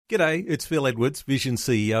G'day, it's Phil Edwards, Vision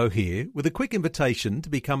CEO here, with a quick invitation to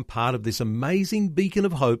become part of this amazing beacon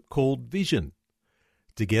of hope called Vision.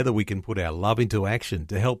 Together we can put our love into action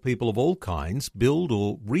to help people of all kinds build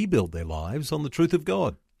or rebuild their lives on the truth of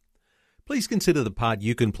God. Please consider the part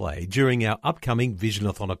you can play during our upcoming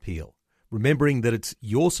Visionathon appeal, remembering that it's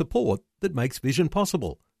your support that makes Vision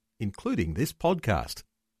possible, including this podcast.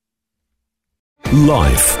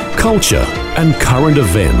 Life, culture, and current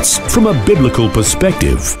events from a biblical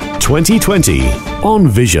perspective. 2020 on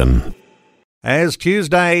Vision. As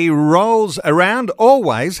Tuesday rolls around,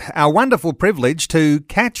 always our wonderful privilege to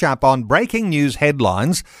catch up on breaking news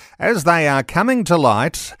headlines as they are coming to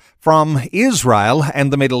light from Israel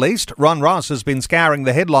and the Middle East. Ron Ross has been scouring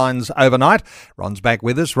the headlines overnight. Ron's back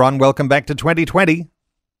with us. Ron, welcome back to 2020.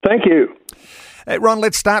 Thank you. Ron,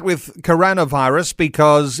 let's start with coronavirus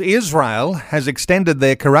because Israel has extended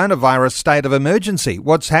their coronavirus state of emergency.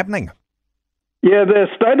 What's happening? Yeah, their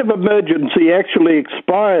state of emergency actually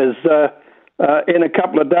expires in a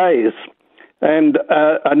couple of days, and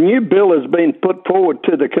a new bill has been put forward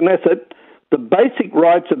to the Knesset. The basic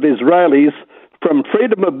rights of Israelis from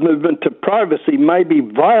freedom of movement to privacy may be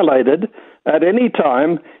violated at any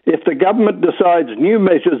time if the government decides new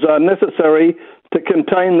measures are necessary to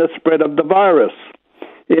contain the spread of the virus.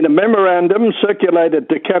 In a memorandum circulated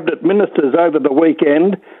to cabinet ministers over the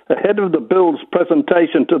weekend, ahead of the bill's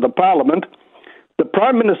presentation to the Parliament, the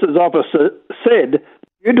Prime Minister's office said,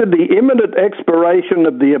 due to the imminent expiration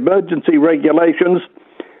of the emergency regulations,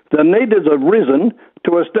 the need has arisen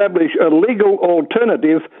to establish a legal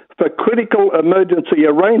alternative for critical emergency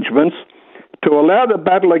arrangements to allow the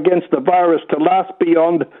battle against the virus to last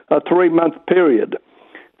beyond a 3-month period.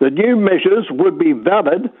 The new measures would be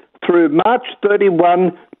valid through March 31,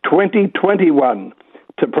 2021,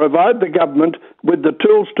 to provide the government with the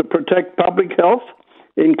tools to protect public health,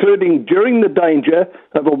 including during the danger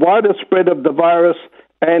of a wider spread of the virus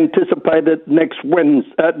anticipated next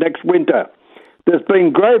winter. There's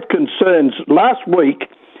been grave concerns last week.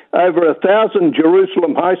 Over 1,000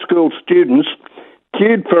 Jerusalem high school students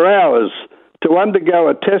queued for hours to undergo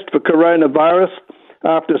a test for coronavirus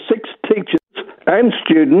after 6 teachers and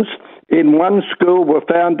students in one school were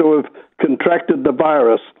found to have contracted the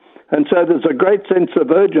virus. And so there's a great sense of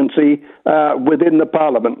urgency within the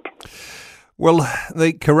Parliament. Well,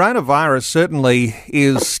 the coronavirus certainly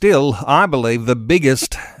is still, I believe, the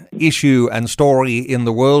biggest issue and story in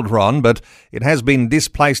the world, Ron, but it has been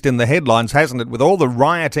displaced in the headlines, hasn't it, with all the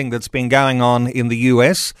rioting that's been going on in the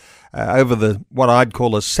US over the what I'd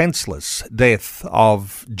call a senseless death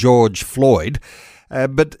of George Floyd.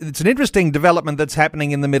 But it's an interesting development that's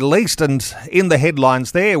happening in the Middle East and in the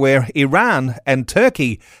headlines there where Iran and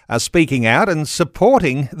Turkey are speaking out and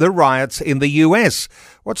supporting the riots in the US.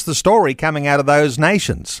 What's the story coming out of those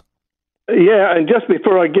nations? Yeah, and just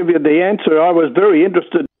before I give you the answer, I was very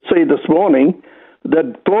interested to see this morning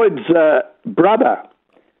that Floyd's brother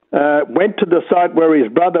went to the site where his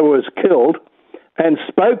brother was killed and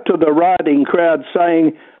spoke to the rioting crowd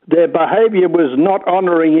saying their behaviour was not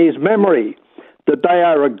honouring his memory, that they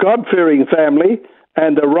are a God-fearing family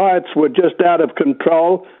and the riots were just out of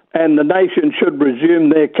control and the nation should resume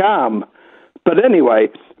their calm. But anyway,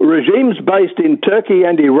 regimes based in Turkey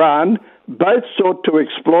and Iran both sought to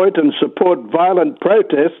exploit and support violent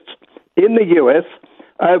protests in the US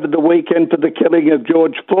over the weekend for the killing of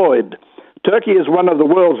George Floyd. Turkey is one of the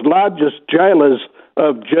world's largest jailers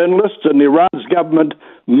of journalists, and Iran's government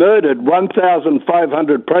murdered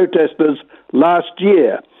 1,500 protesters last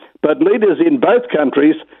year. But leaders in both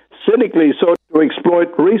countries cynically sought to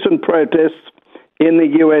exploit recent protests in the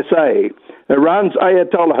USA. Iran's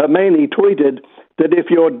Ayatollah Khamenei tweeted that if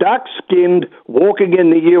you're dark-skinned walking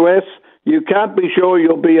in the US, you can't be sure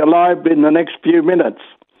you'll be alive in the next few minutes.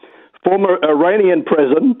 Former Iranian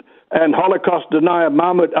president and Holocaust denier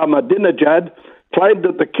Mahmoud Ahmadinejad claimed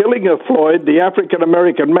that the killing of Floyd, the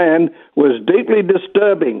African-American man, was deeply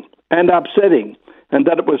disturbing and upsetting, and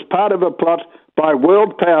that it was part of a plot by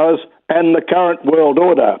world powers and the current world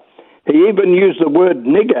order. He even used the word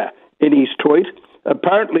nigger in his tweet,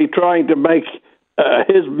 apparently trying to make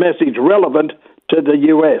his message relevant to the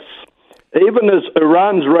US. Even as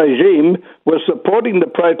Iran's regime was supporting the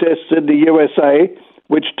protests in the USA,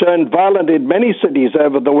 which turned violent in many cities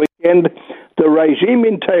over the weekend, the regime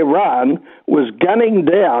in Tehran was gunning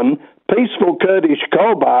down peaceful Kurdish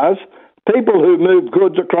coal bars, people who moved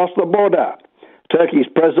goods across the border. Turkey's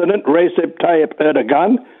President Recep Tayyip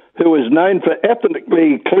Erdogan, who is known for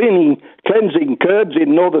ethnically cleansing Kurds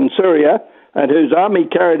in northern Syria and whose army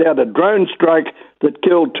carried out a drone strike that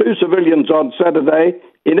killed 2 civilians on Saturday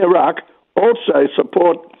in Iraq, also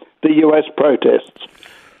support the US protests.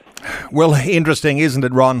 Well, interesting, isn't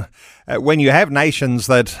it, Ron? When you have nations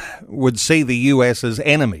that would see the US as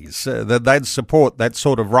enemies, that they'd support that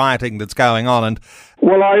sort of rioting that's going on. And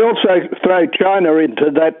well, I also throw China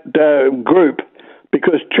into that group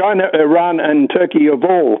because China, Iran and Turkey have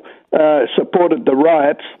all supported the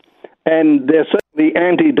riots, and they're certainly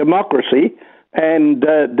anti-democracy and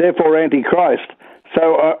therefore anti-Christ.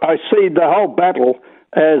 So I see the whole battle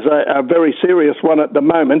as a very serious one at the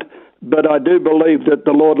moment, but I do believe that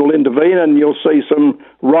the Lord will intervene and you'll see some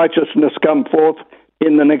righteousness come forth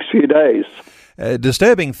in the next few days. A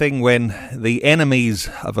disturbing thing when the enemies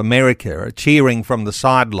of America are cheering from the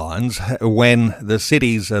sidelines when the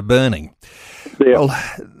cities are burning. Yeah. Well,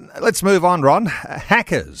 let's move on, Ron.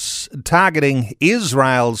 Hackers targeting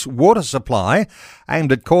Israel's water supply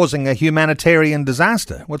aimed at causing a humanitarian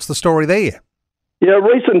disaster. What's the story there? Yeah, a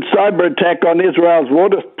recent cyber attack on Israel's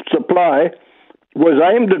water supply was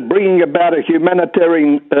aimed at bringing about a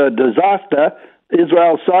humanitarian disaster,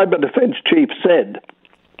 Israel's cyber defense chief said.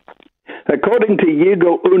 According to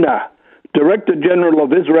Yigal Una, Director General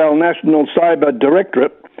of Israel National Cyber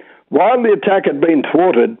Directorate, while the attack had been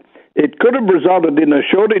thwarted, it could have resulted in a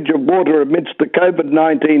shortage of water amidst the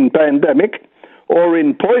COVID-19 pandemic or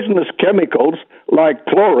in poisonous chemicals like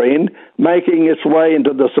chlorine making its way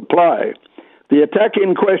into the supply. The attack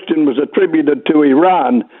in question was attributed to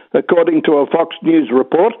Iran, according to a Fox News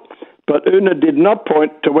report, but Una did not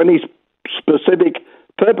point to any specific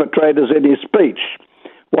perpetrators in his speech.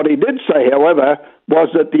 What he did say, however, was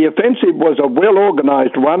that the offensive was a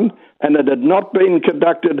well-organised one and it had not been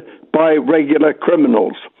conducted by regular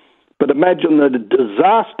criminals. But imagine the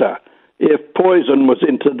disaster if poison was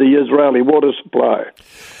into the Israeli water supply.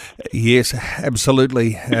 Yes,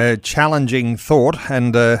 absolutely. Challenging thought,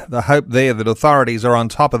 and the hope there that authorities are on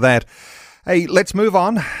top of that. Hey, let's move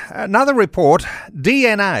on. Another report,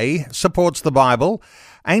 DNA supports the Bible.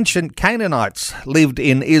 Ancient Canaanites lived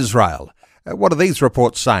in Israel. What are these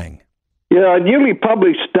reports saying? Yeah, a newly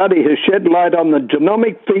published study has shed light on the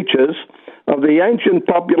genomic features of the ancient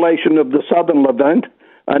population of the southern Levant,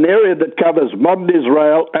 an area that covers modern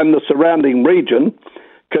Israel and the surrounding region,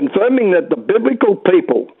 confirming that the biblical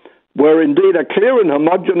people were indeed a clear and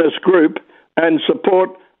homogeneous group and support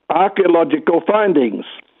archaeological findings.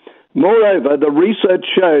 Moreover, the research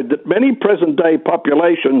showed that many present-day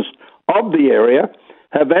populations of the area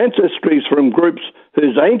have ancestries from groups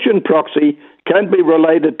whose ancient proxy can be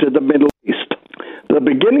related to the Middle East. The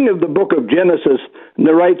beginning of the book of Genesis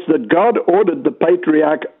narrates that God ordered the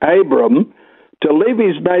patriarch Abram to leave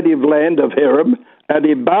his native land of Haran and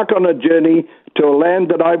embark on a journey to a land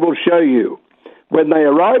that I will show you. When they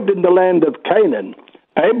arrived in the land of Canaan,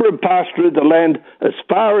 Abram passed through the land as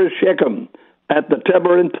far as Shechem at the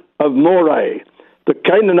terebinth of Moreh. The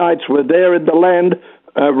Canaanites were there in the land,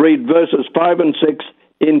 read verses 5 and 6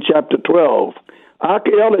 in chapter 12.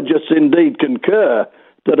 Archaeologists indeed concur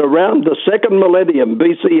that around the second millennium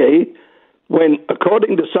BCE, when,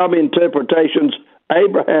 according to some interpretations,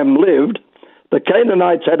 Abraham lived, the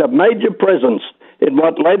Canaanites had a major presence in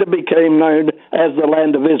what later became known as the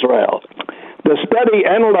land of Israel. The study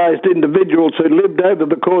analysed individuals who lived over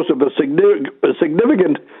the course of a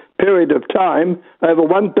significant period of time, over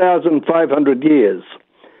 1,500 years.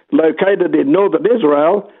 Located in northern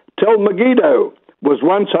Israel, Tel Megiddo was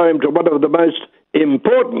once home to one of the most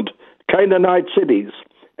important Canaanite cities,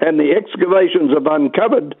 and the excavations have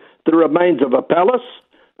uncovered the remains of a palace,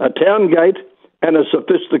 a town gate, and a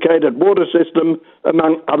sophisticated water system,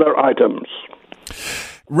 among other items.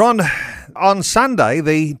 Ron, on Sunday,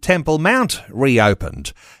 the Temple Mount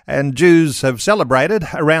reopened, and Jews have celebrated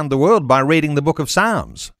around the world by reading the book of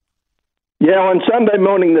Psalms. Yeah, on Sunday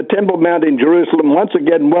morning, the Temple Mount in Jerusalem once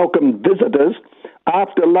again welcomed visitors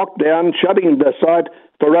after lockdown, shutting the site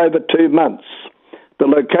for over 2 months. The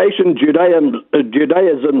location,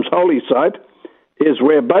 Judaism's holy site, is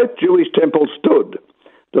where both Jewish temples stood.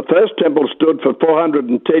 The first temple stood for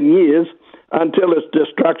 410 years until its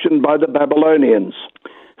destruction by the Babylonians.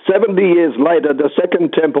 70 years later, the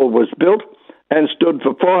second temple was built and stood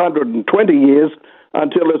for 420 years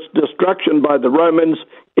until its destruction by the Romans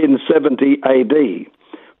in 70 AD.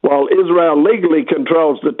 While Israel legally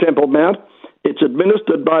controls the Temple Mount, it's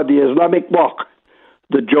administered by the Islamic Waqf.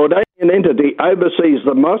 The Jordanian entity oversees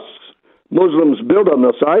the mosques Muslims build on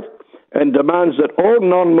the site and demands that all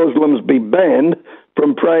non-Muslims be banned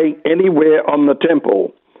from praying anywhere on the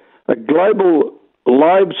temple. A global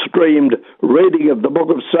live-streamed reading of the Book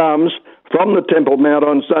of Psalms from the Temple Mount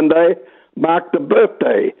on Sunday marked the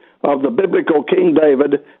birthday of the biblical King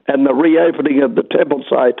David and the reopening of the temple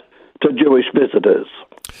site to Jewish visitors.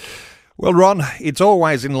 Well, Ron, it's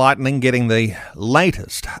always enlightening getting the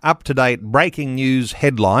latest, up-to-date breaking news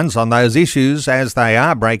headlines on those issues as they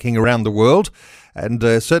are breaking around the world, and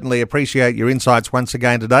certainly appreciate your insights once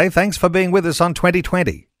again today. Thanks for being with us on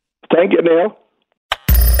 2020. Thank you, Neil.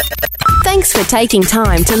 Thanks for taking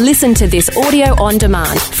time to listen to this audio on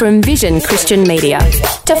demand from Vision Christian Media.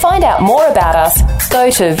 To find out more about us,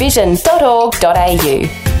 go to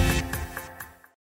vision.org.au.